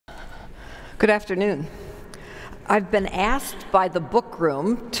Good afternoon. I've been asked by the book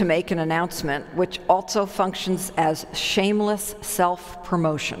room to make an announcement which also functions as shameless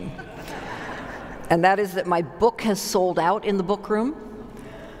self-promotion. And that is that my book has sold out in the book room,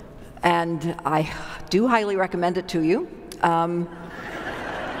 and I do highly recommend it to you.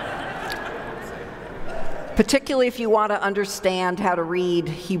 Particularly if you want to understand how to read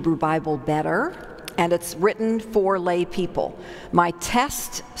Hebrew Bible better, and it's written for lay people. My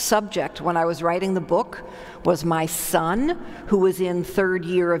test subject when I was writing the book was my son, who was in third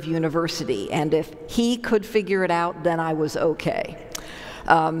year of university, and if he could figure it out, then I was okay.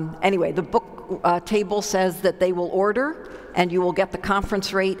 Anyway, the book table says that they will order, and you will get the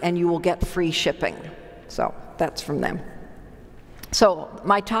conference rate, and you will get free shipping. So that's from them. So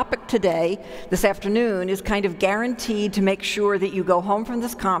my topic today, this afternoon, is kind of guaranteed to make sure that you go home from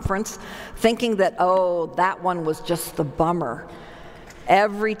this conference thinking that, oh, that one was just the bummer.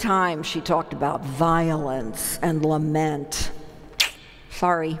 Every time she talked about violence and lament.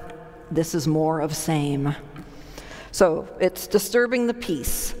 Sorry, this is more of same. So it's disturbing the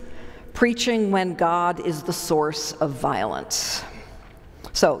peace, preaching when God is the source of violence.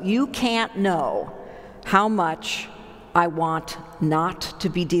 So you can't know how much I want not to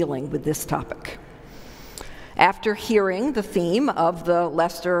be dealing with this topic. After hearing the theme of the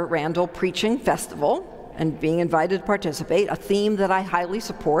Lester Randall Preaching Festival and being invited to participate, a theme that I highly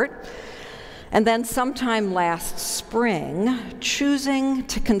support, and then sometime last spring, choosing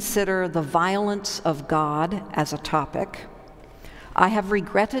to consider the violence of God as a topic, I have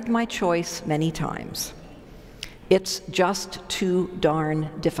regretted my choice many times. It's just too darn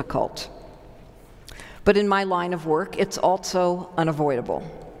difficult. But in my line of work, it's also unavoidable.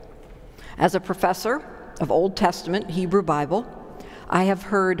 As a professor of Old Testament Hebrew Bible, I have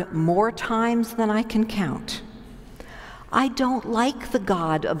heard more times than I can count, I don't like the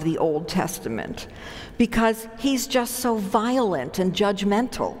God of the Old Testament because he's just so violent and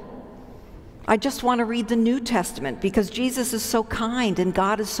judgmental. I just want to read the New Testament because Jesus is so kind and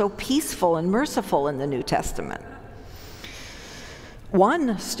God is so peaceful and merciful in the New Testament.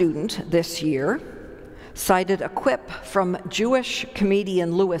 One student this year cited a quip from Jewish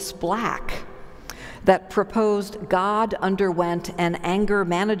comedian Louis Black that proposed God underwent an anger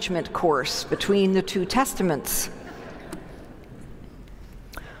management course between the two testaments.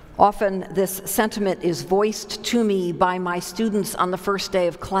 Often this sentiment is voiced to me by my students on the first day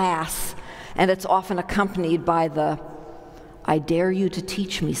of class, and it's often accompanied by the "I dare you to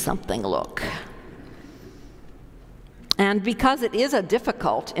teach me something" look. And because it is a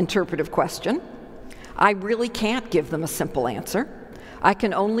difficult interpretive question, I really can't give them a simple answer. I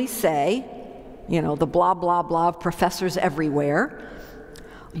can only say, the blah, blah, blah of professors everywhere.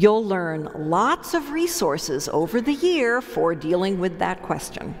 You'll learn lots of resources over the year for dealing with that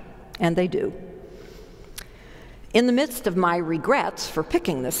question, and they do. In the midst of my regrets for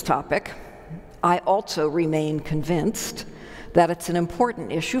picking this topic, I also remain convinced that it's an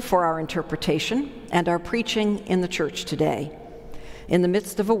important issue for our interpretation and our preaching in the church today, in the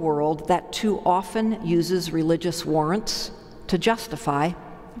midst of a world that too often uses religious warrants to justify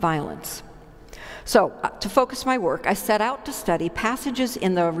violence. So, to focus my work, I set out to study passages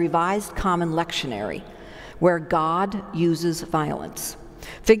in the Revised Common Lectionary where God uses violence,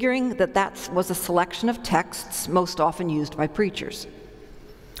 figuring that that was a selection of texts most often used by preachers.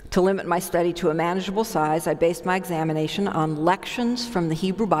 To limit my study to a manageable size, I based my examination on lections from the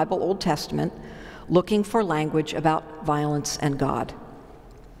Hebrew Bible Old Testament, looking for language about violence and God.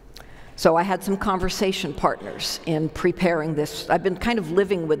 So I had some conversation partners in preparing this. I've been kind of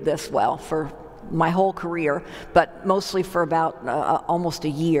living with this, for my whole career, but mostly for about almost a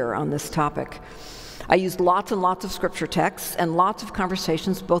year on this topic. I used lots and lots of scripture texts and lots of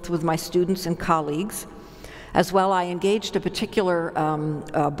conversations, both with my students and colleagues. As well, I engaged a particular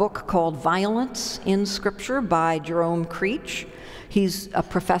book called Violence in Scripture by Jerome Creech. He's a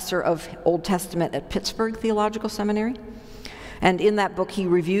professor of Old Testament at Pittsburgh Theological Seminary. And in that book, he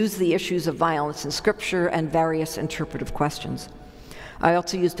reviews the issues of violence in Scripture and various interpretive questions. I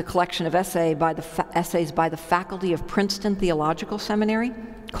also used a collection of essays by the faculty of Princeton Theological Seminary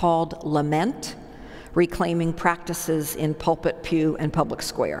called Lament, Reclaiming Practices in Pulpit, Pew, and Public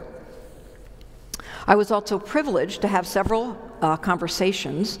Square. I was also privileged to have several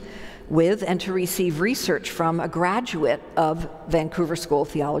conversations with and to receive research from a graduate of Vancouver School of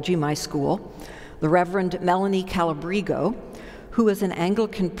Theology, my school, the Reverend Melanie Calabrigo, who is an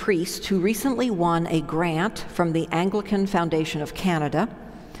Anglican priest who recently won a grant from the Anglican Foundation of Canada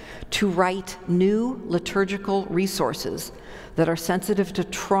to write new liturgical resources that are sensitive to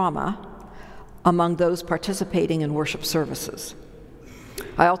trauma among those participating in worship services.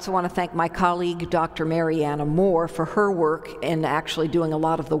 I also want to thank my colleague, Dr. Mary Anna Moore, for her work in actually doing a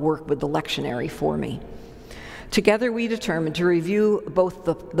lot of the work with the lectionary for me. Together, we determined to review both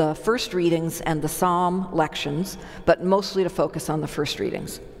the first readings and the psalm lections, but mostly to focus on the first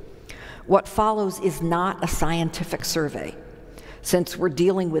readings. What follows is not a scientific survey, since we're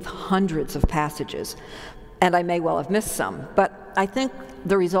dealing with hundreds of passages, and I may well have missed some, but I think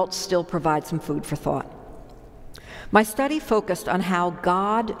the results still provide some food for thought. My study focused on how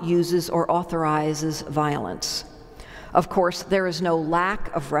God uses or authorizes violence. Of course, there is no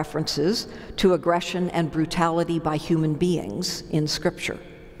lack of references to aggression and brutality by human beings in Scripture,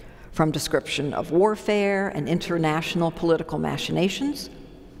 from description of warfare and international political machinations,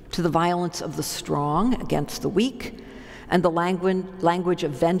 to the violence of the strong against the weak, and the language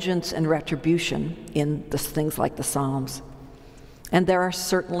of vengeance and retribution in things like the Psalms. And there are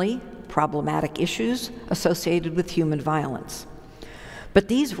certainly problematic issues associated with human violence. But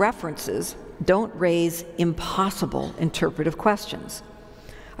these references don't raise impossible interpretive questions.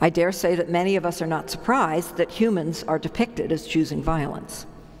 I dare say that many of us are not surprised that humans are depicted as choosing violence.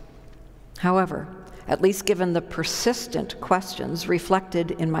 However, at least given the persistent questions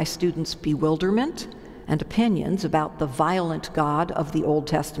reflected in my students' bewilderment and opinions about the violent God of the Old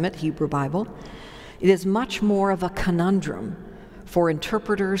Testament Hebrew Bible, it is much more of a conundrum for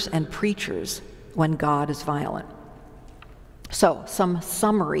interpreters and preachers when God is violent. So, some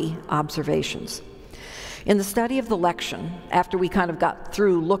summary observations. In the study of the lection, after we kind of got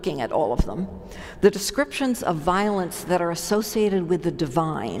through looking at all of them, the descriptions of violence that are associated with the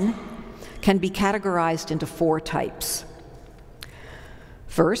divine can be categorized into 4 types.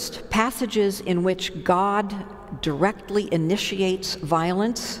 First, passages in which God directly initiates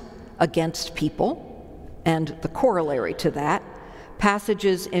violence against people, and the corollary to that,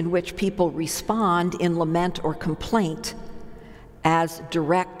 passages in which people respond in lament or complaint as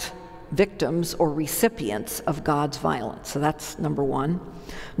direct victims or recipients of God's violence. So that's number 1.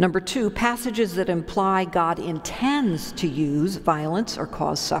 Number 2, passages that imply God intends to use violence or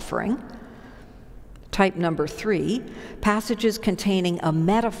cause suffering. Type number 3, passages containing a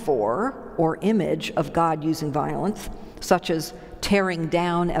metaphor or image of God using violence, such as tearing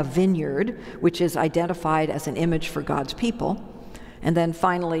down a vineyard, which is identified as an image for God's people. And then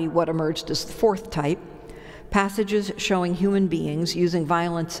finally, what emerged as the 4th type, passages showing human beings using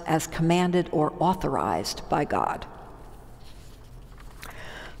violence as commanded or authorized by God.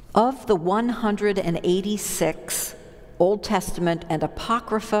 Of the 186 Old Testament and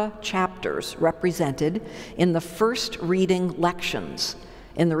Apocrypha chapters represented in the first reading lections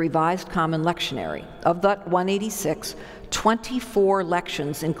in the Revised Common Lectionary, of that 186, 24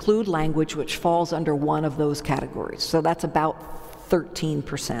 lections include language which falls under one of those categories. So that's about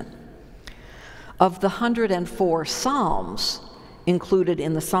 13%. Of the 104 Psalms included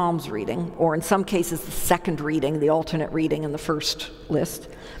in the Psalms reading, or in some cases the second reading, the alternate reading in the first list,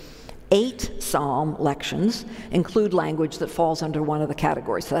 8 Psalm lections include language that falls under one of the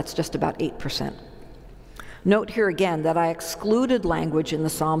categories, so that's just about 8%. Note here again that I excluded language in the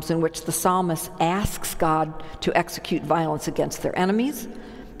Psalms in which the psalmist asks God to execute violence against their enemies,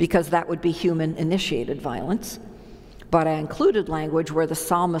 because that would be human-initiated violence. But I included language where the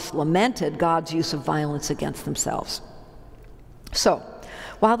psalmist lamented God's use of violence against themselves. So,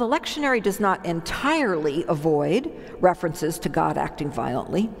 while the lectionary does not entirely avoid references to God acting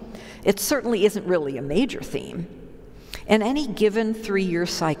violently, it certainly isn't really a major theme. In any given 3-year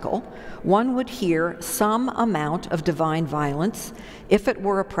cycle, one would hear some amount of divine violence if it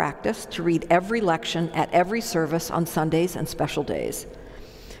were a practice to read every lection at every service on Sundays and special days.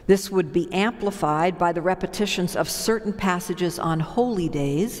 This would be amplified by the repetitions of certain passages on holy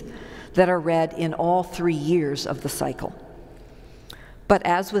days that are read in all 3 years of the cycle. But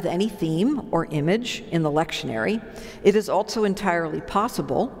as with any theme or image in the lectionary, it is also entirely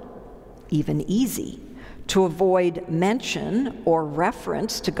possible, even easy, to avoid mention or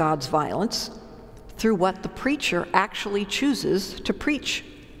reference to God's violence through what the preacher actually chooses to preach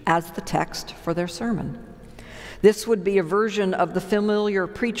as the text for their sermon. This would be a version of the familiar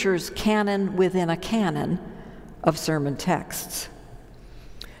preacher's canon within a canon of sermon texts.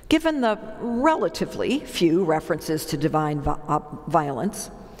 Given the relatively few references to divine violence,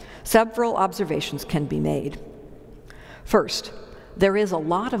 several observations can be made. First, there is a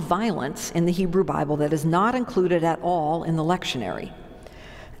lot of violence in the Hebrew Bible that is not included at all in the lectionary.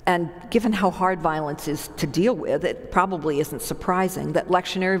 And given how hard violence is to deal with, it probably isn't surprising that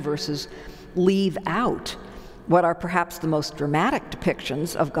lectionary verses leave out what are perhaps the most dramatic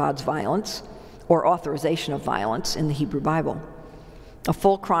depictions of God's violence or authorization of violence in the Hebrew Bible. A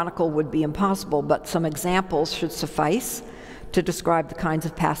full chronicle would be impossible, but some examples should suffice to describe the kinds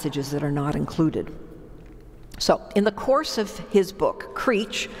of passages that are not included. So, in the course of his book,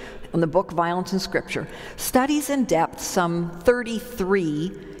 Creech, in the book Violence in Scripture, studies in depth some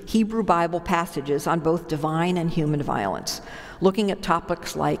 33 Hebrew Bible passages on both divine and human violence, looking at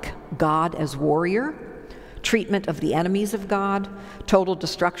topics like God as warrior, treatment of the enemies of God, total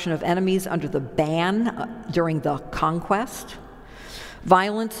destruction of enemies under the ban during the conquest,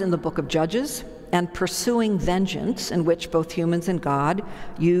 violence in the book of Judges, and pursuing vengeance, in which both humans and God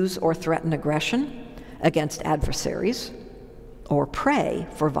use or threaten aggression against adversaries or pray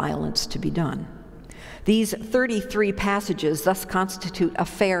for violence to be done. These 33 passages thus constitute a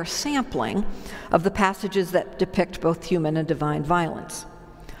fair sampling of the passages that depict both human and divine violence.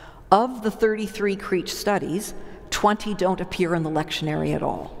 Of the 33 Creech studies, 20 don't appear in the lectionary at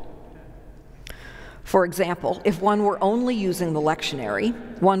all. For example, if one were only using the lectionary,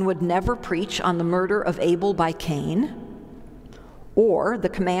 one would never preach on the murder of Abel by Cain, or the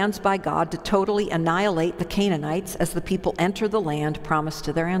commands by God to totally annihilate the Canaanites as the people enter the land promised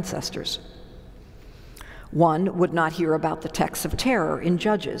to their ancestors. One would not hear about the texts of terror in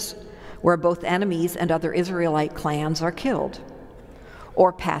Judges, where both enemies and other Israelite clans are killed,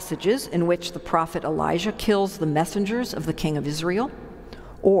 or passages in which the prophet Elijah kills the messengers of the king of Israel,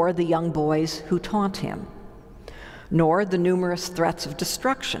 or the young boys who taunt him, nor the numerous threats of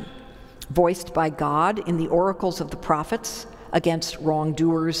destruction voiced by God in the oracles of the prophets against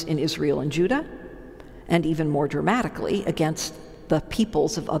wrongdoers in Israel and Judah, and even more dramatically, against the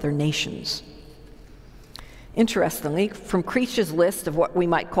peoples of other nations. Interestingly, from Creech's list of what we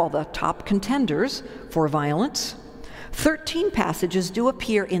might call the top contenders for violence, 13 passages do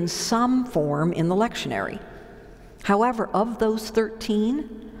appear in some form in the lectionary. However, of those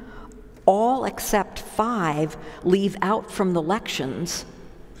 13, all except 5 leave out from the lections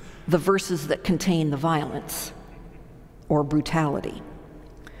the verses that contain the violence or brutality.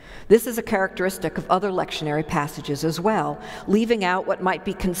 This is a characteristic of other lectionary passages as well, leaving out what might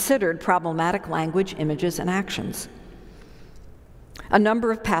be considered problematic language, images, and actions. A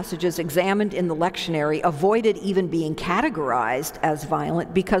number of passages examined in the lectionary avoided even being categorized as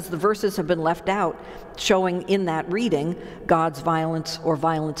violent because the verses have been left out, showing in that reading God's violence or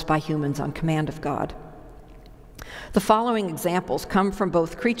violence by humans on command of God. The following examples come from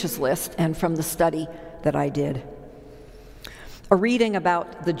both Creech's list and from the study that I did. A reading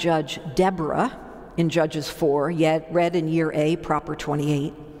about the judge Deborah in Judges 4, yet read in Year A, Proper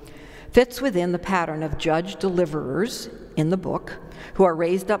 28, fits within the pattern of judge deliverers in the book who are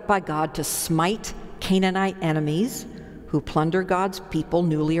raised up by God to smite Canaanite enemies who plunder God's people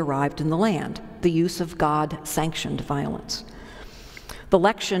newly arrived in the land, the use of God-sanctioned violence. The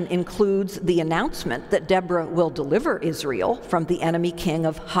lection includes the announcement that Deborah will deliver Israel from the enemy king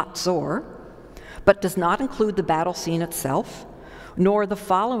of Hatzor, but does not include the battle scene itself, nor the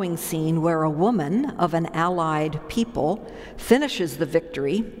following scene where a woman of an allied people finishes the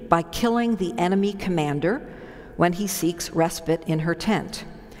victory by killing the enemy commander when he seeks respite in her tent.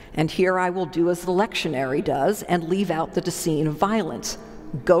 And here I will do as the lectionary does and leave out the scene of violence.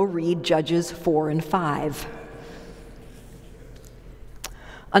 Go read Judges 4 and 5.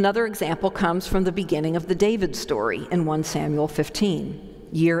 Another example comes from the beginning of the David story in 1 Samuel 15,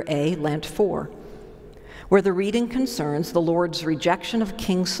 Year A, Lent 4, where the reading concerns the Lord's rejection of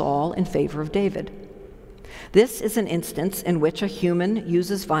King Saul in favor of David. This is an instance in which a human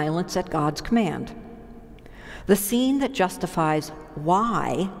uses violence at God's command. The scene that justifies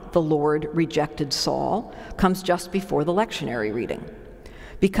why the Lord rejected Saul comes just before the lectionary reading.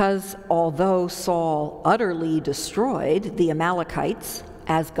 Because although Saul utterly destroyed the Amalekites,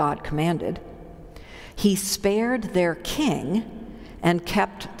 as God commanded, he spared their king and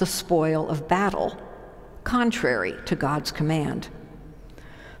kept the spoil of battle, contrary to God's command.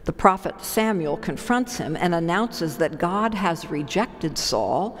 The prophet Samuel confronts him and announces that God has rejected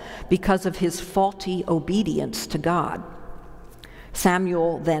Saul because of his faulty obedience to God.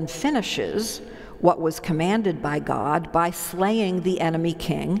 Samuel then finishes what was commanded by God by slaying the enemy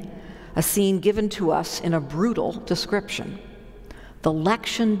king, a scene given to us in a brutal description. The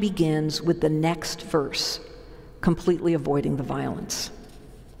lection begins with the next verse, completely avoiding the violence.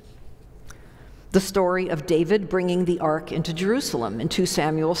 The story of David bringing the ark into Jerusalem in 2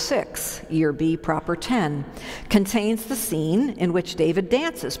 Samuel 6, Year B, Proper 10, contains the scene in which David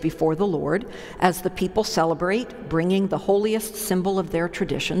dances before the Lord as the people celebrate bringing the holiest symbol of their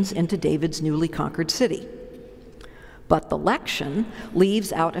traditions into David's newly conquered city. But the lection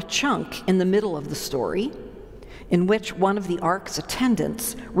leaves out a chunk in the middle of the story in which one of the ark's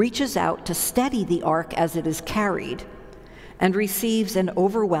attendants reaches out to steady the ark as it is carried and receives an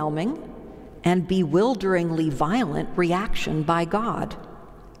overwhelming and bewilderingly violent reaction by God.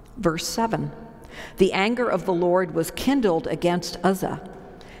 Verse 7, the anger of the Lord was kindled against Uzzah,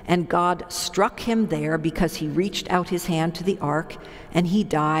 and God struck him there because he reached out his hand to the ark, and he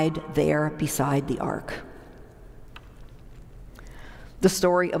died there beside the ark. The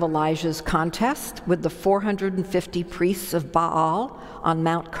story of Elijah's contest with the 450 priests of Baal on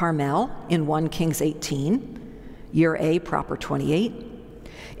Mount Carmel in 1 Kings 18, year A, proper 28,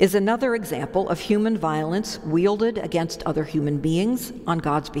 is another example of human violence wielded against other human beings on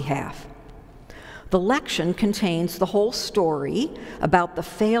God's behalf. The lection contains the whole story about the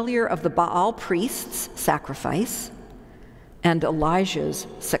failure of the Baal priests' sacrifice and Elijah's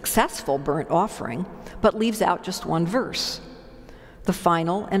successful burnt offering, but leaves out just one verse, the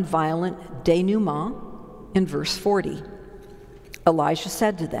final and violent denouement in verse 40. Elijah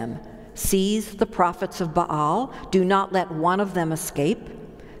said to them, "Seize the prophets of Baal, do not let one of them escape."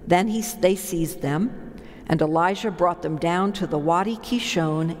 Then they seized them, and Elijah brought them down to the Wadi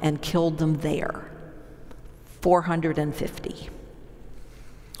Kishon and killed them there. 450.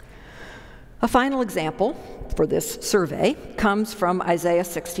 A final example for this survey comes from Isaiah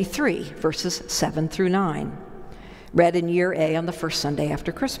 63, verses 7 through 9, read in year A on the first Sunday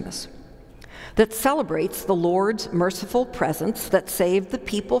after Christmas, that celebrates the Lord's merciful presence that saved the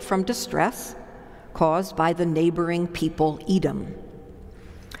people from distress caused by the neighboring people Edom.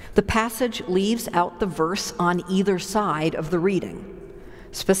 The passage leaves out the verse on either side of the reading,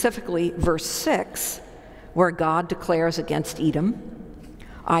 specifically verse 6, where God declares against Edom,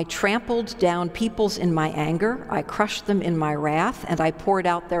 "I trampled down peoples in my anger, I crushed them in my wrath, and I poured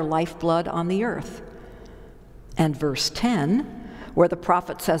out their lifeblood on the earth." And verse 10, where the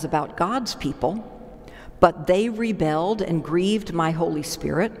prophet says about God's people, "But they rebelled and grieved my Holy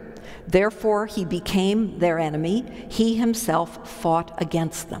Spirit, therefore he became their enemy, he himself fought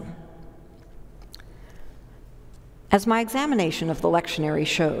against them." As my examination of the lectionary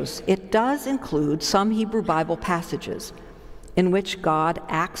shows, it does include some Hebrew Bible passages in which God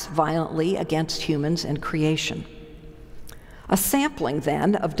acts violently against humans and creation. A sampling,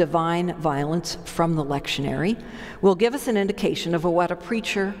 then, of divine violence from the lectionary will give us an indication of what a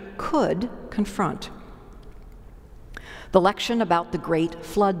preacher could confront. The lection about the great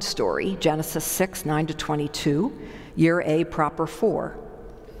flood story, Genesis 6, 9-22, year A, proper 4,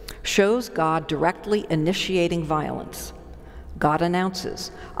 shows God directly initiating violence. God announces,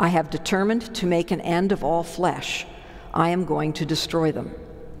 "I have determined to make an end of all flesh. I am going to destroy them."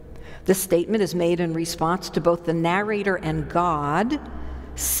 This statement is made in response to both the narrator and God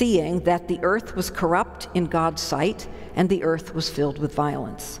seeing that the earth was corrupt in God's sight and the earth was filled with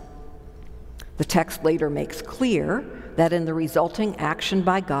violence. The text later makes clear that in the resulting action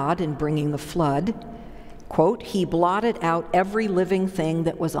by God in bringing the flood, quote, "He blotted out every living thing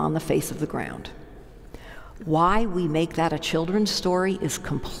that was on the face of the ground." Why we make that a children's story is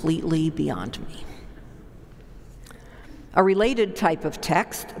completely beyond me. A related type of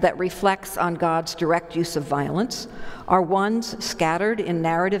text that reflects on God's direct use of violence are ones scattered in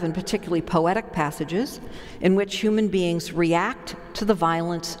narrative and particularly poetic passages in which human beings react to the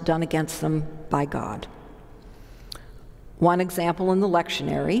violence done against them by God. One example in the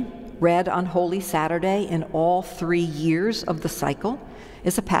lectionary, read on Holy Saturday in all 3 years of the cycle,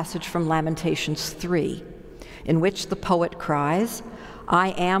 is a passage from Lamentations 3, in which the poet cries, "I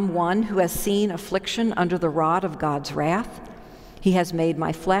am one who has seen affliction under the rod of God's wrath. He has made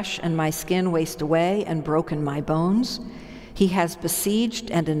my flesh and my skin waste away and broken my bones. He has besieged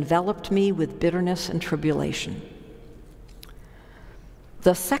and enveloped me with bitterness and tribulation."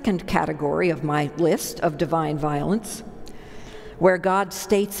 The second category of my list of divine violence, where God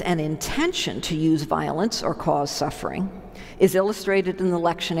states an intention to use violence or cause suffering, is illustrated in the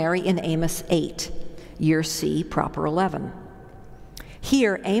lectionary in Amos 8, year C, proper 11.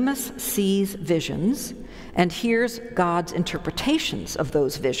 Here, Amos sees visions and hears God's interpretations of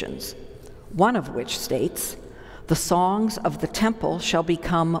those visions, one of which states, "The songs of the temple shall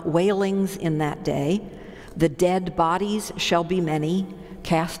become wailings in that day. The dead bodies shall be many,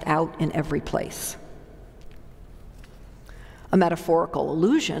 cast out in every place." A metaphorical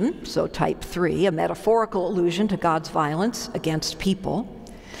allusion, so type 3, a metaphorical allusion to God's violence against people,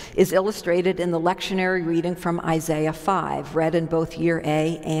 is illustrated in the lectionary reading from Isaiah 5, read in both year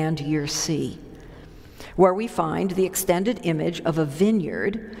A and year C, where we find the extended image of a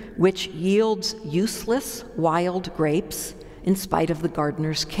vineyard which yields useless, wild grapes in spite of the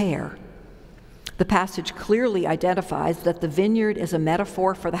gardener's care. The passage clearly identifies that the vineyard is a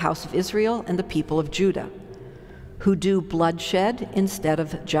metaphor for the house of Israel and the people of Judah, who do bloodshed instead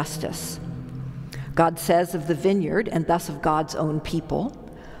of justice. God says of the vineyard, and thus of God's own people,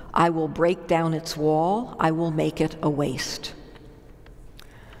 I will break down its wall. I will make it a waste.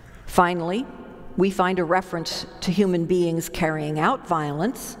 Finally, we find a reference to human beings carrying out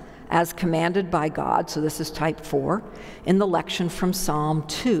violence as commanded by God, so this is type 4, in the lection from Psalm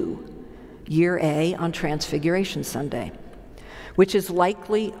 2, Year A on Transfiguration Sunday, which is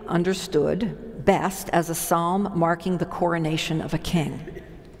likely understood best as a psalm marking the coronation of a king.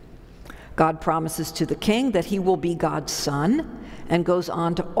 God promises to the king that he will be God's son, and goes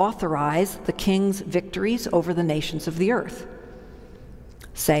on to authorize the king's victories over the nations of the earth,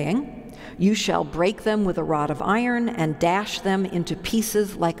 saying, "You shall break them with a rod of iron and dash them into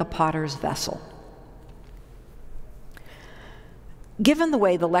pieces like a potter's vessel." Given the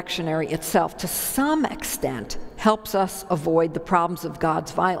way the lectionary itself, to some extent, helps us avoid the problems of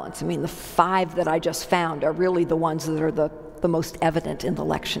God's violence. I mean, the 5 that I just found are really the ones that are the most evident in the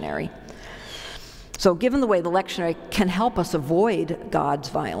lectionary. So given the way the lectionary can help us avoid God's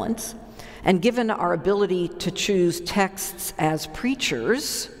violence, and given our ability to choose texts as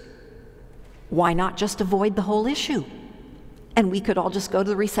preachers, why not just avoid the whole issue? And we could all just go to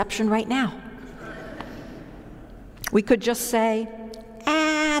the reception right now. We could just say,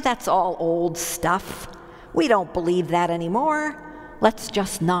 that's all old stuff. We don't believe that anymore. Let's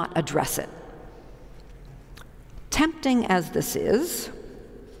just not address it. Tempting as this is,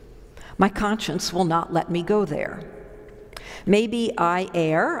 my conscience will not let me go there. Maybe I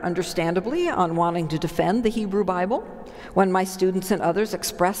err, understandably, on wanting to defend the Hebrew Bible when my students and others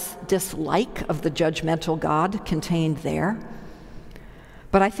express dislike of the judgmental God contained there.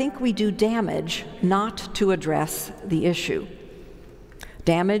 But I think we do damage not to address the issue.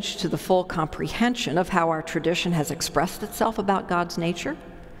 Damage to the full comprehension of how our tradition has expressed itself about God's nature,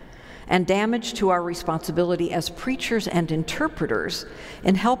 and damage to our responsibility as preachers and interpreters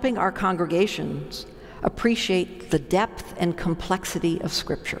in helping our congregations appreciate the depth and complexity of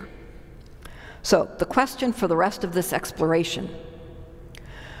Scripture. So, the question for the rest of this exploration: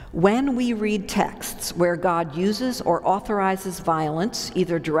 when we read texts where God uses or authorizes violence,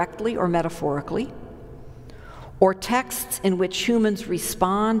 either directly or metaphorically, or texts in which humans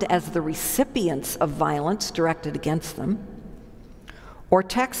respond as the recipients of violence directed against them, or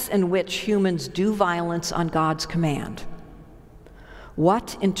texts in which humans do violence on God's command,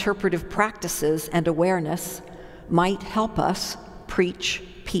 what interpretive practices and awareness might help us preach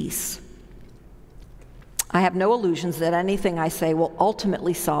peace? I have no illusions that anything I say will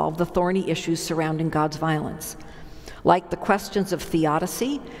ultimately solve the thorny issues surrounding God's violence, like the questions of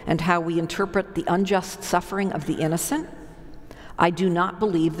theodicy and how we interpret the unjust suffering of the innocent. I do not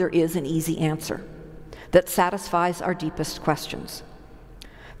believe there is an easy answer that satisfies our deepest questions.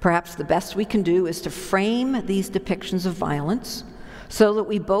 Perhaps the best we can do is to frame these depictions of violence so that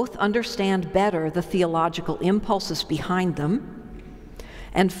we both understand better the theological impulses behind them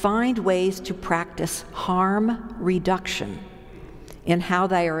and find ways to practice harm reduction in how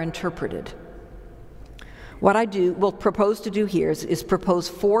they are interpreted. What I will propose to do here is propose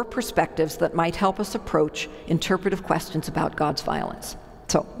 4 perspectives that might help us approach interpretive questions about God's violence.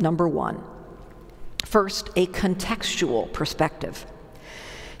 So, number 1, first, a contextual perspective.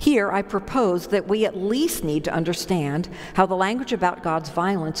 Here, I propose that we at least need to understand how the language about God's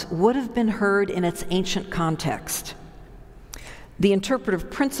violence would have been heard in its ancient context. The interpretive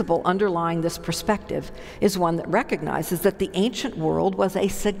principle underlying this perspective is one that recognizes that the ancient world was a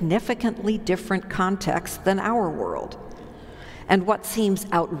significantly different context than our world. And what seems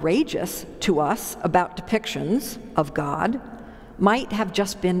outrageous to us about depictions of God might have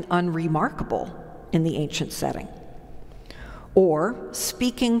just been unremarkable in the ancient setting. Or,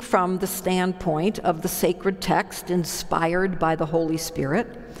 speaking from the standpoint of the sacred text inspired by the Holy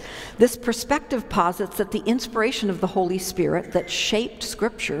Spirit, this perspective posits that the inspiration of the Holy Spirit that shaped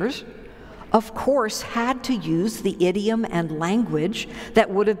Scriptures, of course, had to use the idiom and language that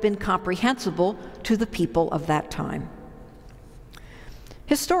would have been comprehensible to the people of that time.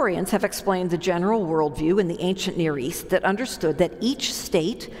 Historians have explained the general worldview in the ancient Near East that understood that each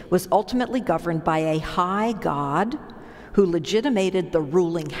state was ultimately governed by a high God who legitimated the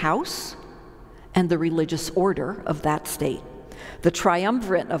ruling house and the religious order of that state. The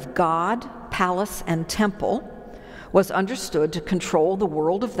triumvirate of God, palace, and temple was understood to control the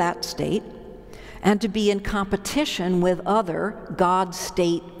world of that state and to be in competition with other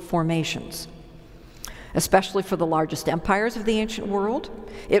God-state formations. Especially for the largest empires of the ancient world,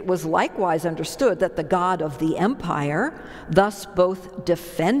 it was likewise understood that the God of the empire thus both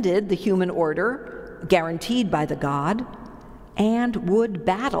defended the human order guaranteed by the God and would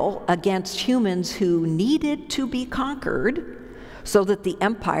battle against humans who needed to be conquered so that the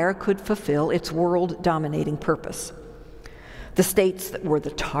empire could fulfill its world-dominating purpose. The states that were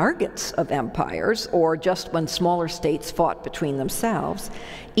the targets of empires, or just when smaller states fought between themselves,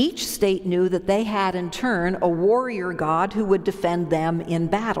 each state knew that they had in turn a warrior god who would defend them in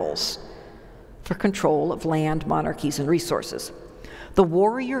battles for control of land, monarchies, and resources. The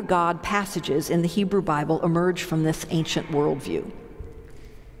warrior god passages in the Hebrew Bible emerge from this ancient worldview.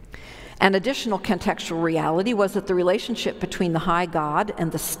 An additional contextual reality was that the relationship between the high god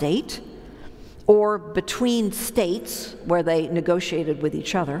and the state, or between states where they negotiated with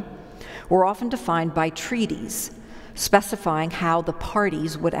each other, were often defined by treaties specifying how the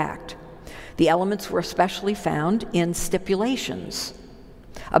parties would act. The elements were especially found in stipulations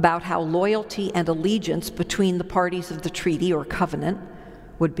about how loyalty and allegiance between the parties of the treaty or covenant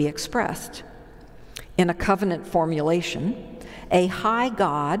would be expressed. In a covenant formulation, a high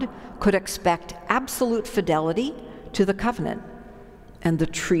god could expect absolute fidelity to the covenant, and the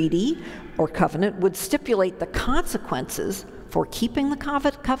treaty or covenant would stipulate the consequences for keeping the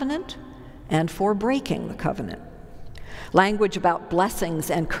covenant and for breaking the covenant. Language about blessings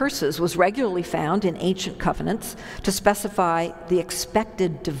and curses was regularly found in ancient covenants to specify the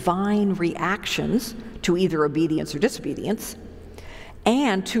expected divine reactions to either obedience or disobedience,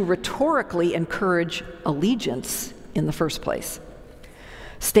 and to rhetorically encourage allegiance in the first place.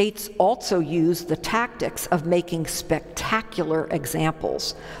 States also used the tactics of making spectacular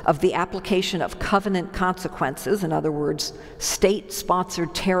examples of the application of covenant consequences, in other words,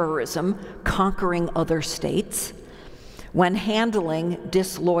 state-sponsored terrorism conquering other states, when handling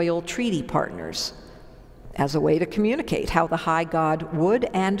disloyal treaty partners, as a way to communicate how the high god would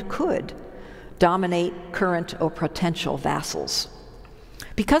and could dominate current or potential vassals.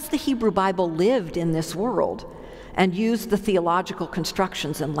 Because the Hebrew Bible lived in this world and used the theological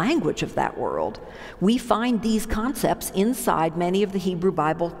constructions and language of that world, we find these concepts inside many of the Hebrew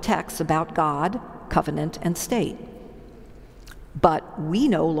Bible texts about God, covenant, and state. But we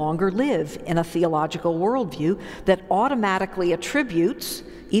no longer live in a theological worldview that automatically attributes,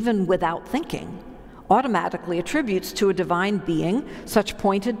 even without thinking, automatically attributes to a divine being such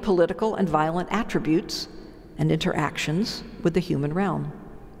pointed political and violent attributes and interactions with the human realm.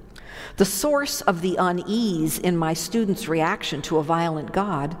 The source of the unease in my students' reaction to a violent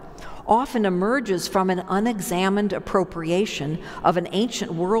God often emerges from an unexamined appropriation of an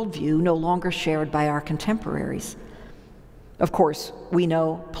ancient worldview no longer shared by our contemporaries. Of course, we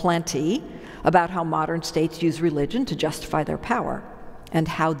know plenty about how modern states use religion to justify their power, and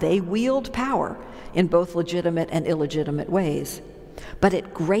how they wield power in both legitimate and illegitimate ways. But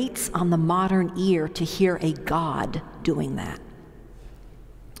it grates on the modern ear to hear a God doing that.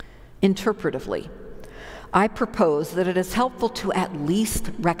 Interpretively, I propose that it is helpful to at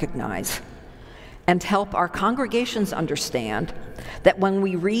least recognize and help our congregations understand that when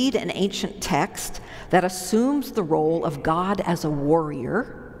we read an ancient text that assumes the role of God as a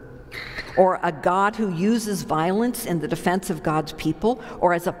warrior, or a God who uses violence in the defense of God's people,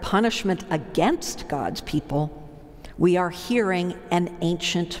 or as a punishment against God's people, we are hearing an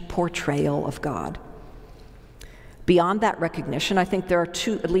ancient portrayal of God. Beyond that recognition, I think there are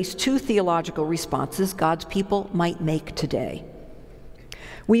at least two theological responses God's people might make today.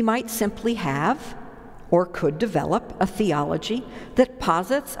 We might simply have, or could develop, a theology that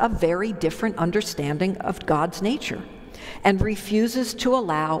posits a very different understanding of God's nature and refuses to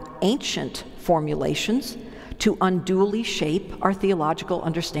allow ancient formulations to unduly shape our theological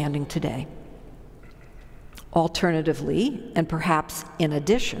understanding today. Alternatively, and perhaps in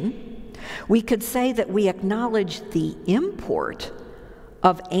addition, we could say that we acknowledge the import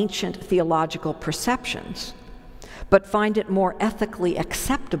of ancient theological perceptions, but find it more ethically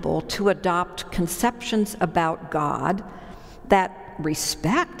acceptable to adopt conceptions about God that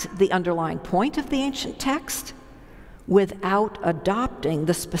respect the underlying point of the ancient text without adopting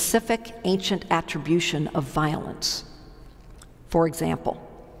the specific ancient attribution of violence. For example,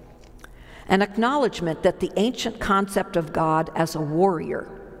 an acknowledgement that the ancient concept of God as a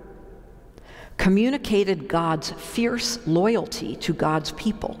warrior communicated God's fierce loyalty to God's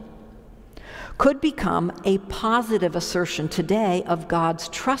people could become a positive assertion today of God's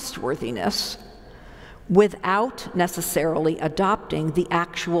trustworthiness without necessarily adopting the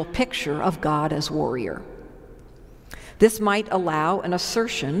actual picture of God as warrior. This might allow an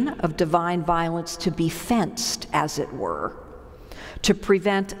assertion of divine violence to be fenced, as it were, to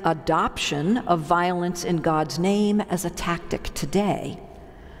prevent adoption of violence in God's name as a tactic today,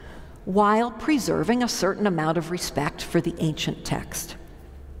 while preserving a certain amount of respect for the ancient text.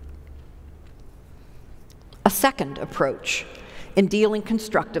 A second approach in dealing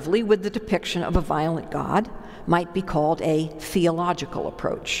constructively with the depiction of a violent God might be called a theological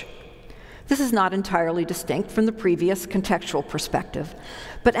approach. This is not entirely distinct from the previous contextual perspective,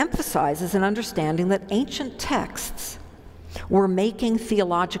 but emphasizes an understanding that ancient texts were making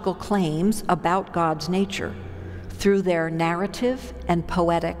theological claims about God's nature through their narrative and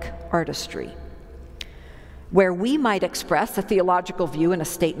poetic artistry. Where we might express a theological view in a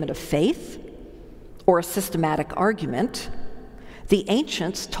statement of faith or a systematic argument, the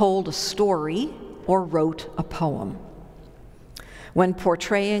ancients told a story or wrote a poem. When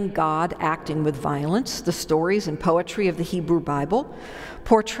portraying God acting with violence, the stories and poetry of the Hebrew Bible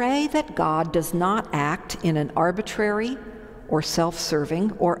portray that God does not act in an arbitrary or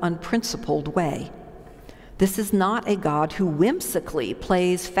self-serving or unprincipled way. This is not a God who whimsically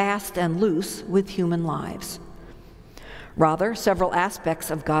plays fast and loose with human lives. Rather, several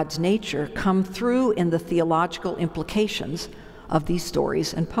aspects of God's nature come through in the theological implications of these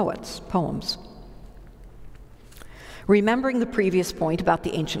stories and poems. Remembering the previous point about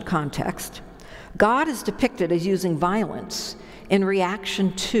the ancient context, God is depicted as using violence in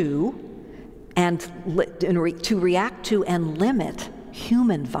reaction to to react to and limit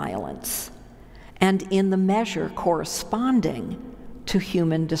human violence, and in the measure corresponding to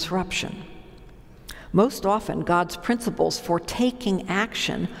human disruption. Most often, God's principles for taking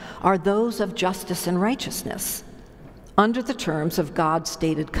action are those of justice and righteousness, under the terms of God's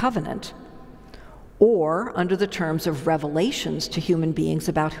stated covenant, or under the terms of revelations to human beings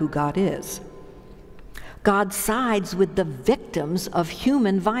about who God is. God sides with the victims of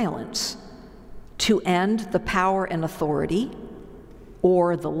human violence to end the power and authority,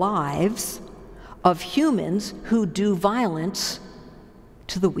 or the lives, of humans who do violence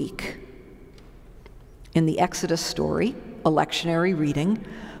to the weak. In the Exodus story, a lectionary reading,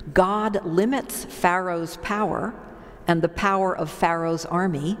 God limits Pharaoh's power and the power of Pharaoh's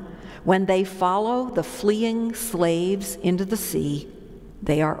army. When they follow the fleeing slaves into the sea,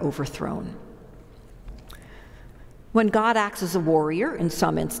 they are overthrown. When God acts as a warrior, in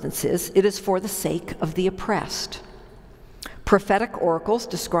some instances, it is for the sake of the oppressed. Prophetic oracles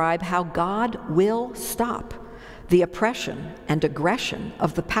describe how God will stop the oppression and aggression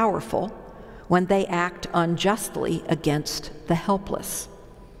of the powerful when they act unjustly against the helpless.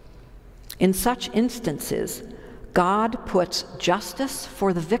 In such instances, God puts justice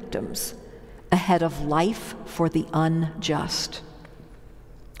for the victims ahead of life for the unjust.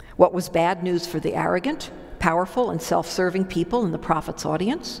 What was bad news for the arrogant, powerful, and self-serving people in the prophet's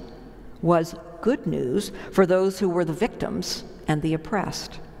audience was good news for those who were the victims and the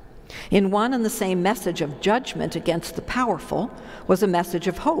oppressed. In one and the same message of judgment against the powerful was a message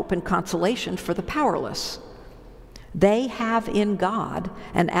of hope and consolation for the powerless. They have in God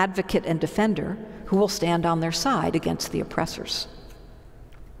an advocate and defender who will stand on their side against the oppressors.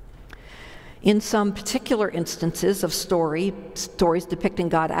 In some particular instances of stories depicting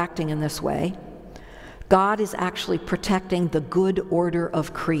God acting in this way, God is actually protecting the good order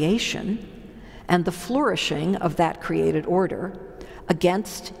of creation and the flourishing of that created order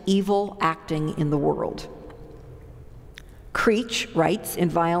against evil acting in the world. Creech writes in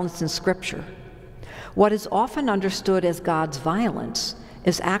Violence in Scripture, "What is often understood as God's violence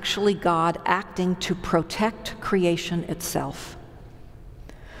is actually God acting to protect creation itself."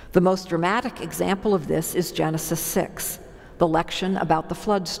 The most dramatic example of this is Genesis 6, the lection about the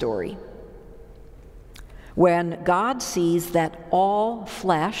flood story. When God sees that all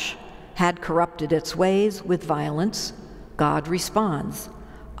flesh had corrupted its ways with violence, God responds,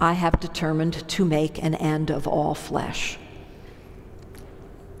 "I have determined to make an end of all flesh."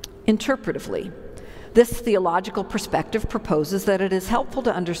 Interpretively, this theological perspective proposes that it is helpful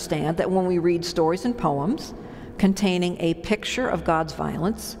to understand that when we read stories and poems containing a picture of God's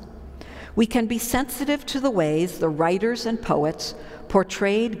violence, we can be sensitive to the ways the writers and poets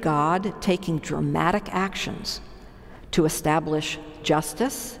portrayed God taking dramatic actions to establish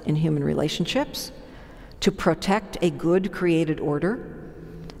justice in human relationships, to protect a good created order,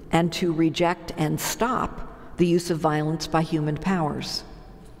 and to reject and stop the use of violence by human powers.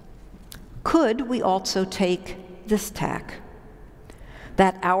 Could we also take this tack,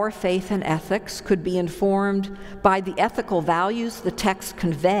 that our faith and ethics could be informed by the ethical values the texts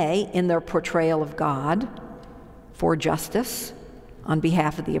convey in their portrayal of God for justice on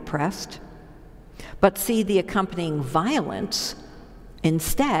behalf of the oppressed, but see the accompanying violence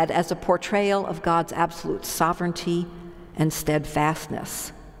instead as a portrayal of God's absolute sovereignty and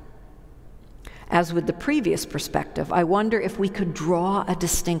steadfastness? As with the previous perspective, I wonder if we could draw a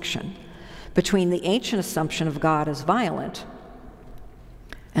distinction between the ancient assumption of God as violent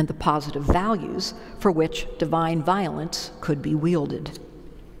and the positive values for which divine violence could be wielded.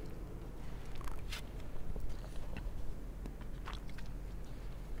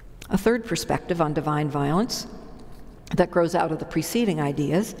 A third perspective on divine violence that grows out of the preceding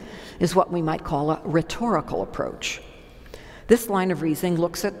ideas is what we might call a rhetorical approach. This line of reasoning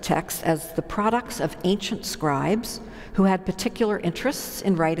looks at texts as the products of ancient scribes who had particular interests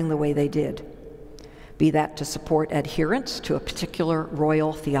in writing the way they did, be that to support adherence to a particular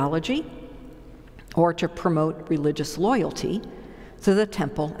royal theology or to promote religious loyalty to the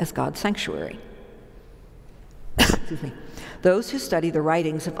temple as God's sanctuary. Excuse me. Those who study the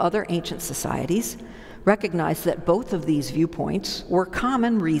writings of other ancient societies recognize that both of these viewpoints were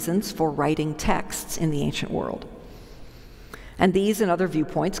common reasons for writing texts in the ancient world. And these and other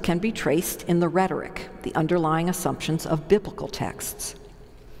viewpoints can be traced in the rhetoric, the underlying assumptions of biblical texts.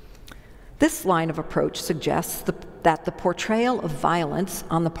 This line of approach suggests that the portrayal of violence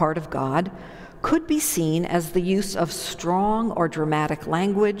on the part of God could be seen as the use of strong or dramatic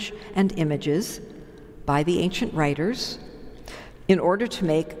language and images by the ancient writers in order to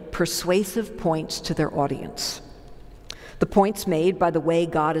make persuasive points to their audience. The points made by the way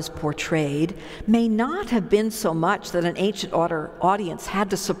God is portrayed may not have been so much that an ancient audience had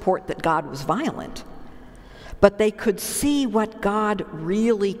to support that God was violent, but they could see what God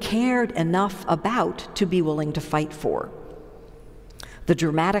really cared enough about to be willing to fight for. The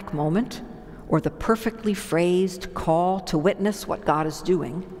dramatic moment, or the perfectly phrased call to witness what God is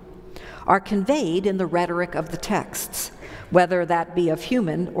doing, are conveyed in the rhetoric of the texts, whether that be of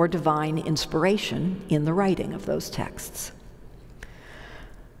human or divine inspiration in the writing of those texts.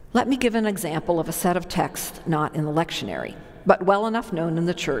 Let me give an example of a set of texts not in the lectionary, but well enough known in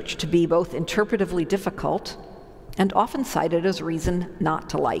the church to be both interpretively difficult and often cited as a reason not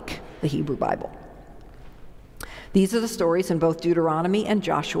to like the Hebrew Bible. These are the stories in both Deuteronomy and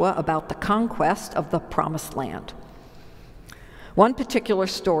Joshua about the conquest of the Promised Land. One particular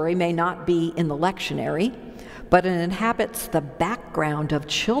story may not be in the lectionary, but it inhabits the background of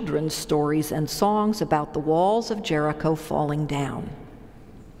children's stories and songs about the walls of Jericho falling down.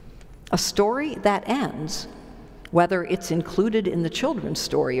 A story that ends, whether it's included in the children's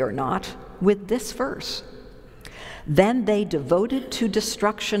story or not, with this verse: "Then they devoted to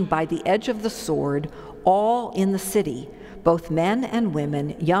destruction by the edge of the sword all in the city, both men and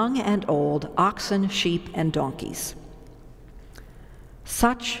women, young and old, oxen, sheep, and donkeys."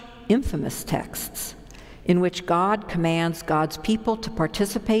 Such infamous texts, in which God commands God's people to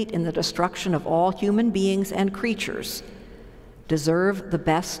participate in the destruction of all human beings and creatures, deserve the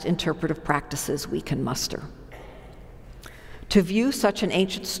best interpretive practices we can muster. To view such an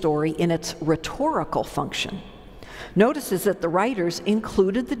ancient story in its rhetorical function notices that the writers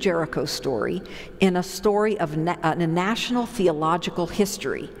included the Jericho story in a story of a national theological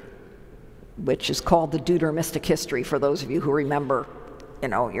history, which is called the Deuteromistic history, for those of you who remember,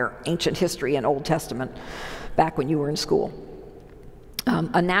 your ancient history and Old Testament back when you were in school.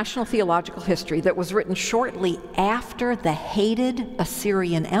 A national theological history that was written shortly after the hated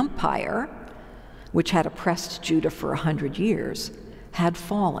Assyrian Empire, which had oppressed Judah for 100 years, had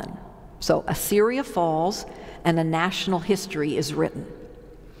fallen. So Assyria falls, and a national history is written.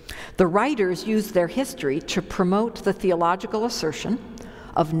 The writers used their history to promote the theological assertion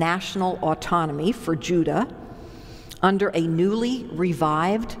of national autonomy for Judah under a newly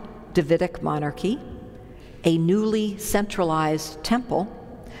revived Davidic monarchy, a newly centralized temple,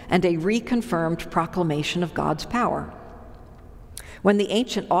 and a reconfirmed proclamation of God's power. When the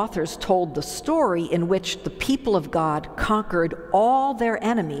ancient authors told the story in which the people of God conquered all their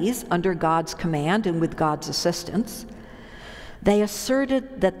enemies under God's command and with God's assistance, they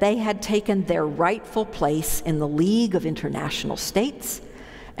asserted that they had taken their rightful place in the League of International States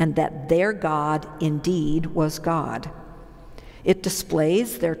and that their God indeed was God. It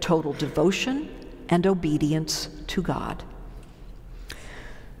displays their total devotion and obedience to God.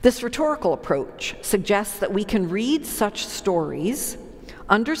 This rhetorical approach suggests that we can read such stories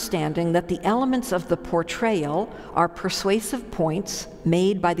understanding that the elements of the portrayal are persuasive points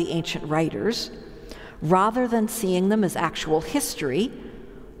made by the ancient writers, rather than seeing them as actual history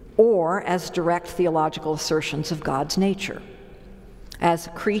or as direct theological assertions of God's nature. As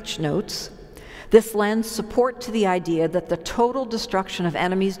Creech notes, this lends support to the idea that the total destruction of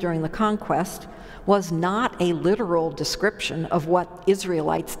enemies during the conquest was not a literal description of what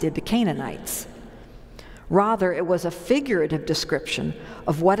Israelites did to Canaanites. Rather, it was a figurative description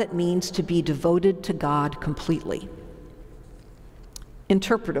of what it means to be devoted to God completely.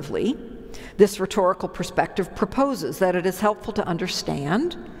 Interpretively, this rhetorical perspective proposes that it is helpful to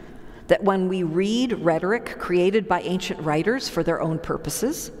understand that when we read rhetoric created by ancient writers for their own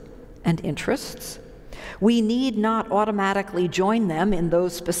purposes and interests, we need not automatically join them in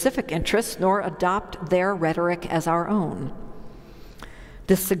those specific interests nor adopt their rhetoric as our own.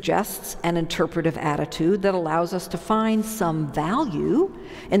 This suggests an interpretive attitude that allows us to find some value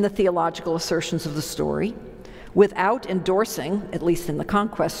in the theological assertions of the story without endorsing, at least in the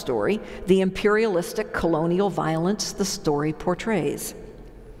conquest story, the imperialistic colonial violence the story portrays.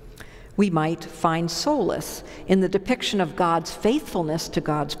 We might find solace in the depiction of God's faithfulness to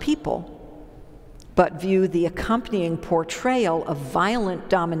God's people, but view the accompanying portrayal of violent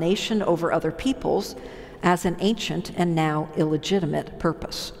domination over other peoples as an ancient and now illegitimate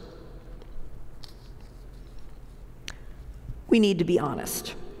purpose. We need to be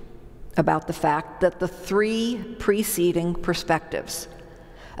honest about the fact that the three preceding perspectives,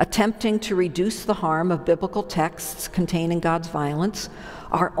 attempting to reduce the harm of biblical texts containing God's violence,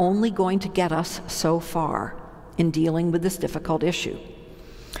 are only going to get us so far in dealing with this difficult issue.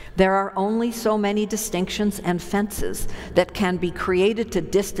 There are only so many distinctions and fences that can be created to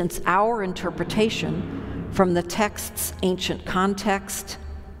distance our interpretation from the text's ancient context,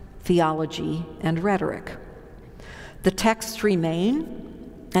 theology, and rhetoric. The texts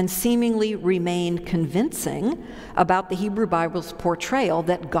remain, and seemingly remain convincing about the Hebrew Bible's portrayal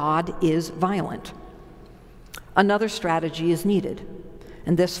that God is violent. Another strategy is needed,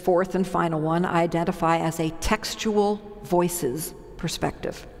 and this fourth and final one I identify as a textual voices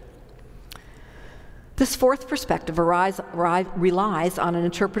perspective. This fourth perspective relies on an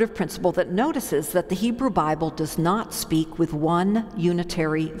interpretive principle that notices that the Hebrew Bible does not speak with one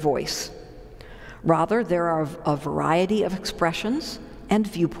unitary voice. Rather, there are a variety of expressions and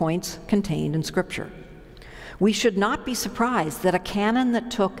viewpoints contained in Scripture. We should not be surprised that a canon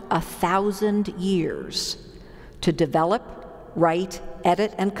that took 1,000 years to develop, write,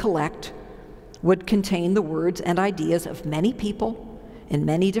 edit, and collect would contain the words and ideas of many people in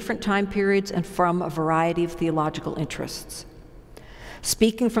many different time periods and from a variety of theological interests.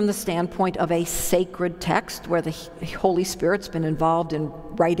 Speaking from the standpoint of a sacred text where the Holy Spirit's been involved in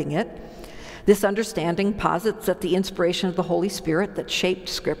writing it, this understanding posits that the inspiration of the Holy Spirit that shaped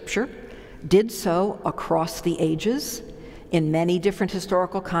Scripture did so across the ages, in many different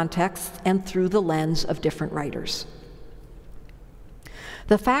historical contexts, and through the lens of different writers.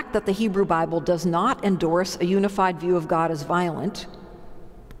 The fact that the Hebrew Bible does not endorse a unified view of God as violent,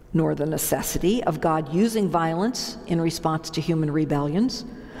 nor the necessity of God using violence in response to human rebellions,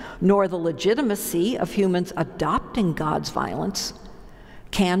 nor the legitimacy of humans adopting God's violence,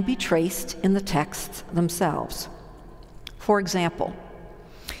 can be traced in the texts themselves. For example,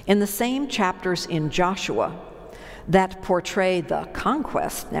 in the same chapters in Joshua that portray the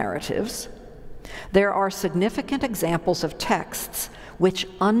conquest narratives, there are significant examples of texts which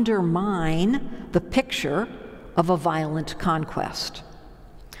undermine the picture of a violent conquest.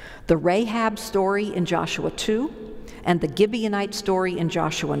 The Rahab story in Joshua 2 and the Gibeonite story in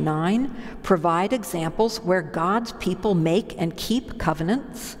Joshua 9 provide examples where God's people make and keep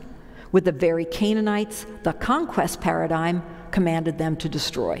covenants with the very Canaanites the conquest paradigm commanded them to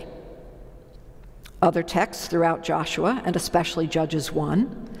destroy. Other texts throughout Joshua, and especially Judges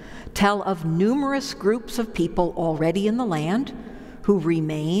 1, tell of numerous groups of people already in the land who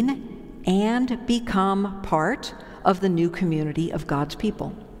remain and become part of the new community of God's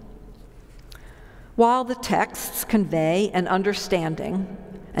people. While the texts convey an understanding,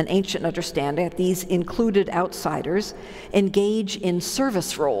 an ancient understanding, that these included outsiders engage in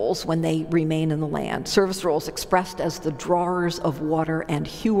service roles when they remain in the land, service roles expressed as the drawers of water and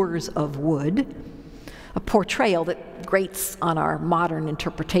hewers of wood, a portrayal that grates on our modern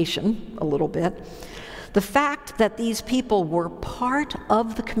interpretation a little bit. The fact that these people were part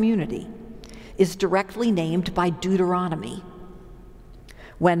of the community is directly named by Deuteronomy.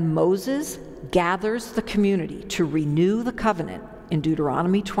 When Moses gathers the community to renew the covenant in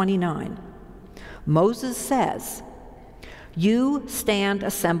Deuteronomy 29, Moses says, "You stand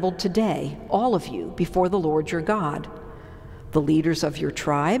assembled today, all of you, before the Lord your God, the leaders of your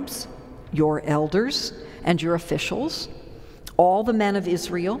tribes, your elders, and your officials, all the men of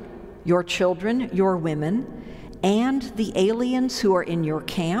Israel, your children, your women, and the aliens who are in your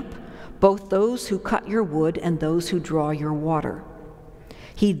camp, both those who cut your wood and those who draw your water."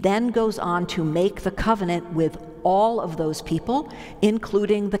 He then goes on to make the covenant with all of those people,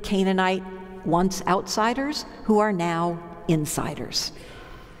 including the Canaanite once outsiders who are now insiders.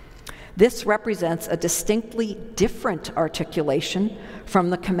 This represents a distinctly different articulation from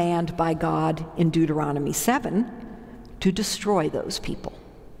the command by God in Deuteronomy 7 to destroy those people.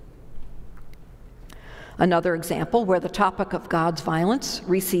 Another example where the topic of God's violence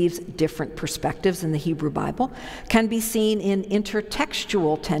receives different perspectives in the Hebrew Bible can be seen in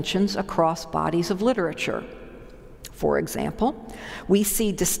intertextual tensions across bodies of literature. For example, we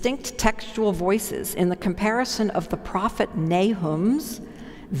see distinct textual voices in the comparison of the prophet Nahum's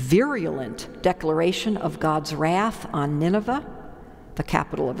virulent declaration of God's wrath on Nineveh, the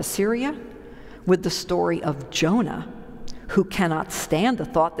capital of Assyria, with the story of Jonah, who cannot stand the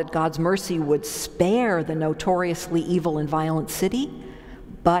thought that God's mercy would spare the notoriously evil and violent city,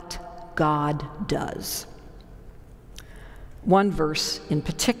 but God does. One verse in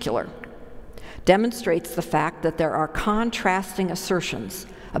particular demonstrates the fact that there are contrasting assertions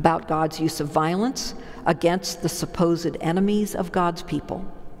about God's use of violence against the supposed enemies of God's people.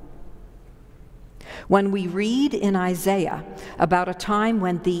 When we read in Isaiah about a time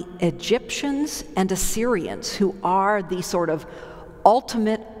when the Egyptians and Assyrians, who are the sort of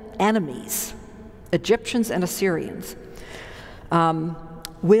ultimate enemies, Egyptians and Assyrians,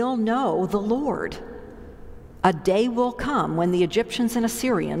 will know the Lord. A day will come when the Egyptians and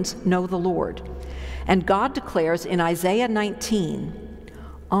Assyrians know the Lord. And God declares in Isaiah 19,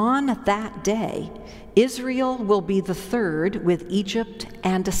 on that day, Israel will be the third with Egypt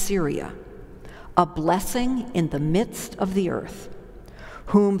and Assyria, a blessing in the midst of the earth,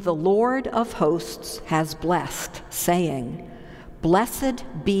 whom the Lord of hosts has blessed, saying, Blessed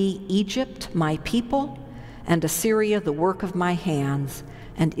be Egypt, my people, and Assyria, the work of my hands,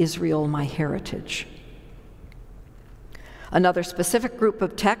 and Israel, my heritage. Another specific group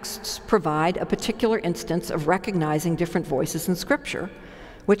of texts provide a particular instance of recognizing different voices in Scripture,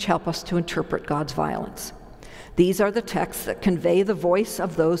 which help us to interpret God's violence. These are the texts that convey the voice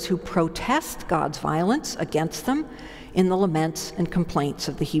of those who protest God's violence against them in the laments and complaints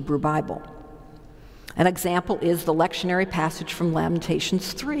of the Hebrew Bible. An example is the lectionary passage from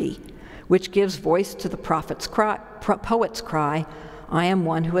Lamentations 3, which gives voice to the poet's cry, I am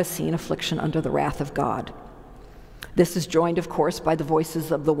one who has seen affliction under the wrath of God. This is joined, of course, by the voices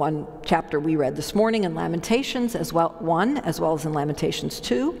of the one chapter we read this morning in Lamentations, as well as in Lamentations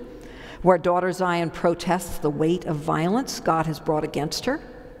 2, where daughter Zion protests the weight of violence God has brought against her.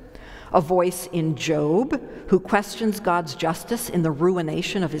 A voice in Job, who questions God's justice in the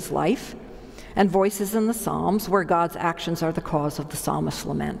ruination of his life, and voices in the Psalms, where God's actions are the cause of the psalmist's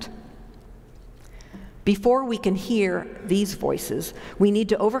lament. Before we can hear these voices, we need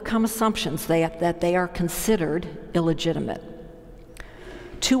to overcome assumptions that they are considered illegitimate.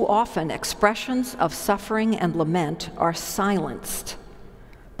 Too often, expressions of suffering and lament are silenced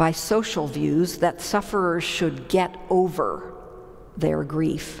by social views that sufferers should get over their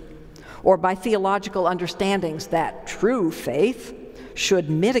grief, or by theological understandings that true faith should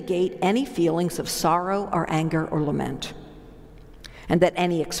mitigate any feelings of sorrow or anger or lament, and that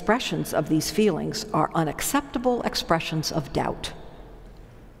any expressions of these feelings are unacceptable expressions of doubt.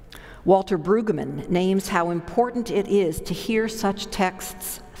 Walter Brueggemann names how important it is to hear such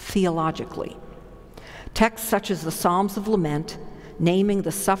texts theologically. Texts such as the Psalms of Lament, naming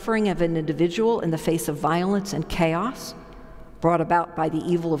the suffering of an individual in the face of violence and chaos brought about by the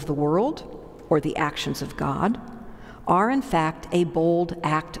evil of the world or the actions of God, are in fact a bold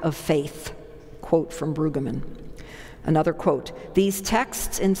act of faith. Quote from Brueggemann. Another quote, these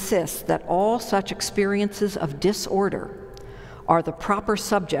texts insist that all such experiences of disorder are the proper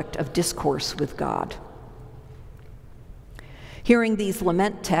subject of discourse with God. Hearing these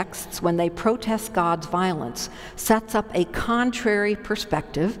lament texts when they protest God's violence sets up a contrary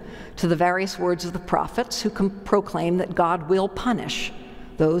perspective to the various words of the prophets who proclaim that God will punish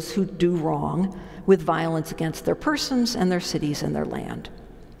those who do wrong with violence against their persons and their cities and their land.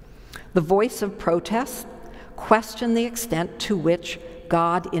 The voice of protest question the extent to which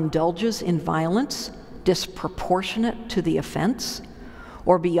God indulges in violence disproportionate to the offense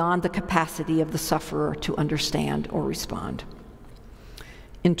or beyond the capacity of the sufferer to understand or respond.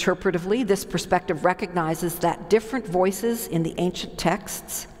 Interpretively, this perspective recognizes that different voices in the ancient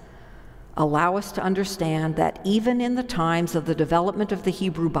texts allow us to understand that even in the times of the development of the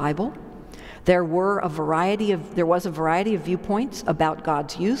Hebrew Bible, there was a variety of viewpoints about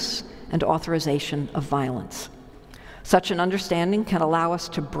God's use and authorization of violence. Such an understanding can allow us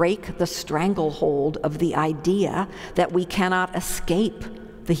to break the stranglehold of the idea that we cannot escape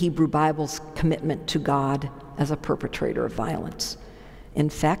the Hebrew Bible's commitment to God as a perpetrator of violence. In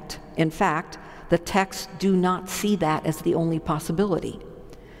fact, the texts do not see that as the only possibility.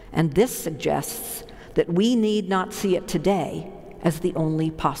 And this suggests that we need not see it today as the only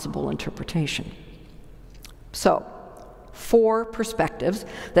possible interpretation. So, 4 perspectives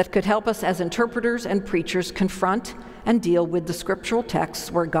that could help us as interpreters and preachers confront and deal with the scriptural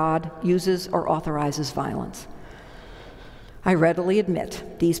texts where God uses or authorizes violence. I readily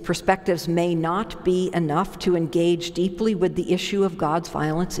admit these perspectives may not be enough to engage deeply with the issue of God's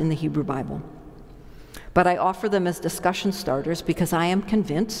violence in the Hebrew Bible. But I offer them as discussion starters because I am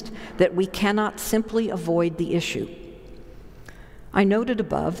convinced that we cannot simply avoid the issue. I noted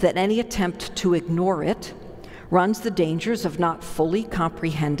above that any attempt to ignore it runs the dangers of not fully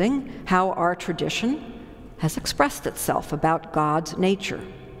comprehending how our tradition has expressed itself about God's nature,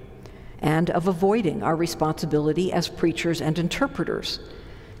 and of avoiding our responsibility as preachers and interpreters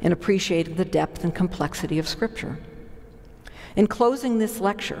in appreciating the depth and complexity of Scripture. In closing this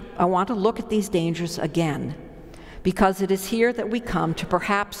lecture, I want to look at these dangers again, because it is here that we come to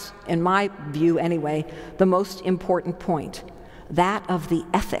perhaps, in my view anyway, the most important point, that of the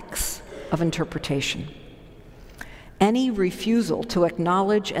ethics of interpretation. Any refusal to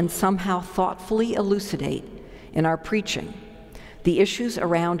acknowledge and somehow thoughtfully elucidate in our preaching the issues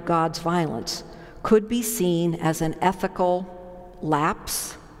around God's violence could be seen as an ethical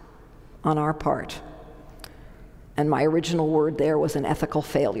lapse on our part. And my original word there was an ethical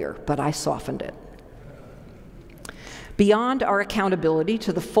failure, but I softened it. Beyond our accountability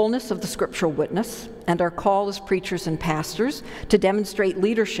to the fullness of the scriptural witness and our call as preachers and pastors to demonstrate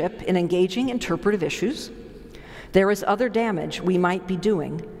leadership in engaging interpretive issues, there is other damage we might be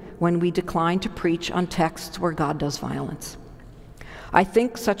doing when we decline to preach on texts where God does violence. I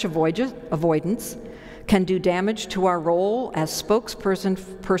think such avoidance can do damage to our role as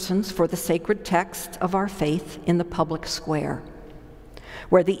spokespersons for the sacred text of our faith in the public square,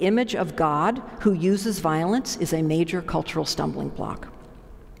 where the image of God who uses violence is a major cultural stumbling block.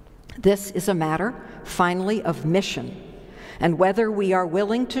 This is a matter, finally, of mission, and whether we are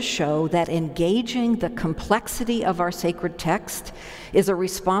willing to show that engaging the complexity of our sacred text is a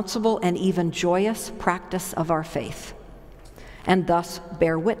responsible and even joyous practice of our faith, and thus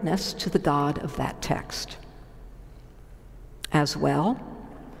bear witness to the God of that text. As well,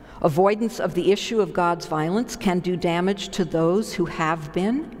 avoidance of the issue of God's violence can do damage to those who have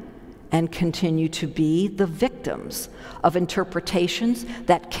been and continue to be the victims of interpretations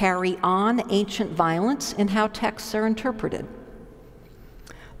that carry on ancient violence in how texts are interpreted.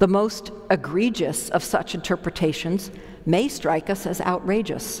 The most egregious of such interpretations may strike us as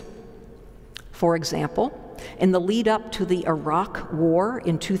outrageous. For example, in the lead up to the Iraq War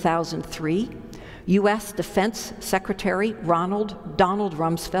in 2003, U.S. Defense Secretary Donald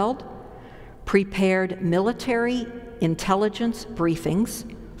Rumsfeld prepared military intelligence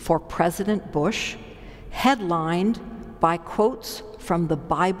briefings for President Bush, headlined by quotes from the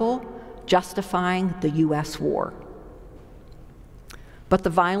Bible justifying the U.S. war. But the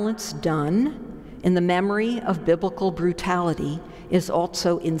violence done in the memory of biblical brutality is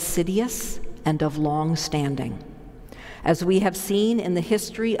also insidious and of long standing. As we have seen in the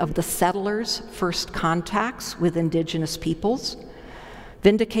history of the settlers' first contacts with indigenous peoples,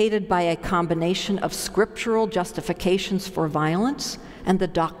 vindicated by a combination of scriptural justifications for violence and the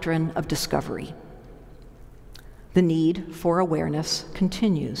doctrine of discovery. The need for awareness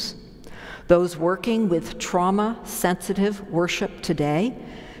continues. Those working with trauma-sensitive worship today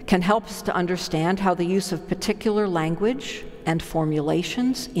can help us to understand how the use of particular language and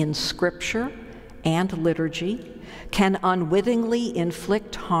formulations in Scripture and liturgy can unwittingly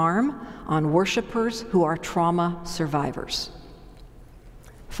inflict harm on worshipers who are trauma survivors.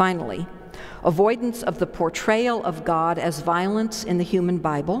 Finally, avoidance of the portrayal of God as violence in the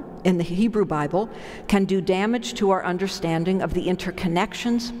Hebrew Bible, can do damage to our understanding of the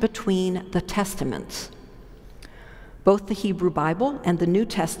interconnections between the Testaments. Both the Hebrew Bible and the New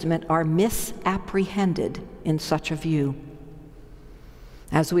Testament are misapprehended in such a view.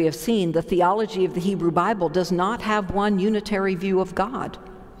 As we have seen, the theology of the Hebrew Bible does not have one unitary view of God.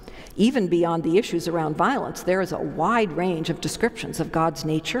 Even beyond the issues around violence, there is a wide range of descriptions of God's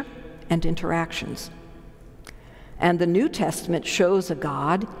nature and interactions. And the New Testament shows a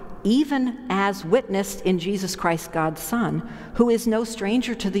God, even as witnessed in Jesus Christ, God's Son, who is no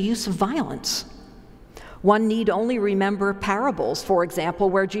stranger to the use of violence. One need only remember parables, for example,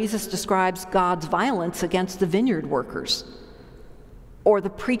 where Jesus describes God's violence against the vineyard workers, or the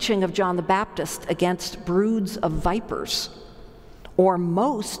preaching of John the Baptist against broods of vipers, or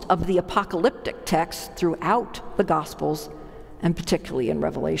most of the apocalyptic texts throughout the Gospels, and particularly in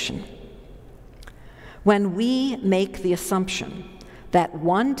Revelation. When we make the assumption that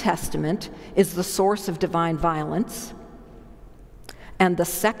one testament is the source of divine violence, and the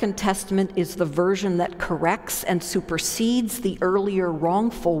second testament is the version that corrects and supersedes the earlier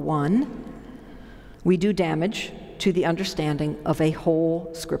wrongful one, we do damage to the understanding of a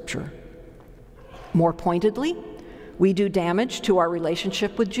whole Scripture. More pointedly, we do damage to our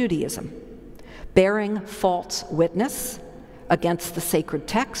relationship with Judaism, bearing false witness against the sacred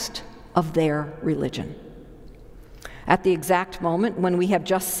text of their religion. At the exact moment when we have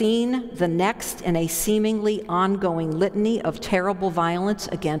just seen the next in a seemingly ongoing litany of terrible violence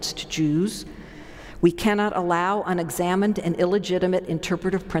against Jews, We cannot allow unexamined and illegitimate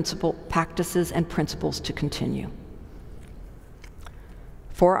interpretive practices and principles to continue.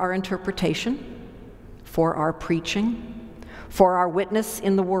 For our interpretation, for our preaching, for our witness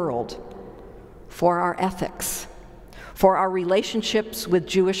in the world, for our ethics, for our relationships with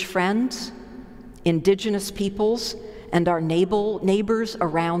Jewish friends, indigenous peoples, and our neighbors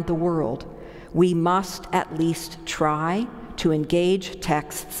around the world, we must at least try to engage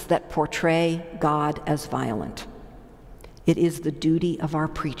texts that portray God as violent. It is the duty of our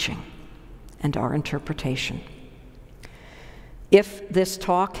preaching and our interpretation. If this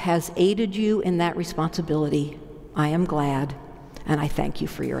talk has aided you in that responsibility, I am glad, and I thank you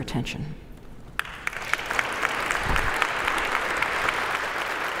for your attention.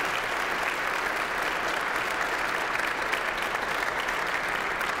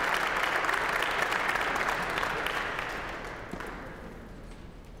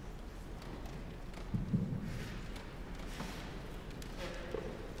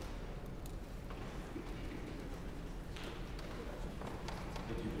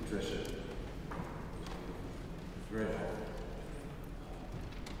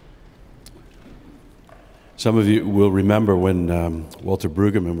 Some of you will remember when Walter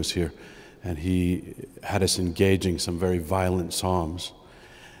Brueggemann was here, and he had us engaging some very violent psalms,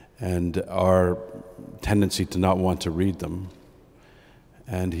 and our tendency to not want to read them.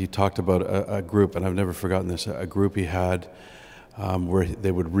 And he talked about a group, and I've never forgotten this, a group he had where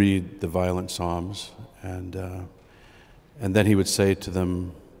they would read the violent psalms, and then he would say to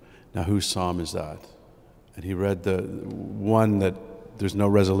them, "Now whose psalm is that?" And he read the one that there's no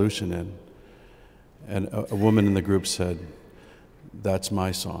resolution in. And a woman in the group said, "That's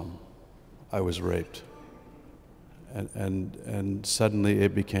my psalm. I was raped." And suddenly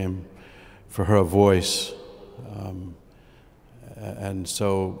it became, for her, a voice. And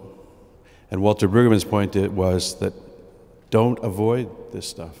Walter Brueggemann's point was that don't avoid this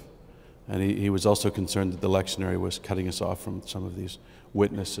stuff. And he was also concerned that the lectionary was cutting us off from some of these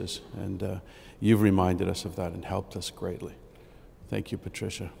witnesses. And you've reminded us of that and helped us greatly. Thank you,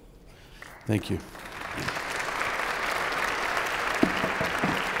 Patricia. Thank you.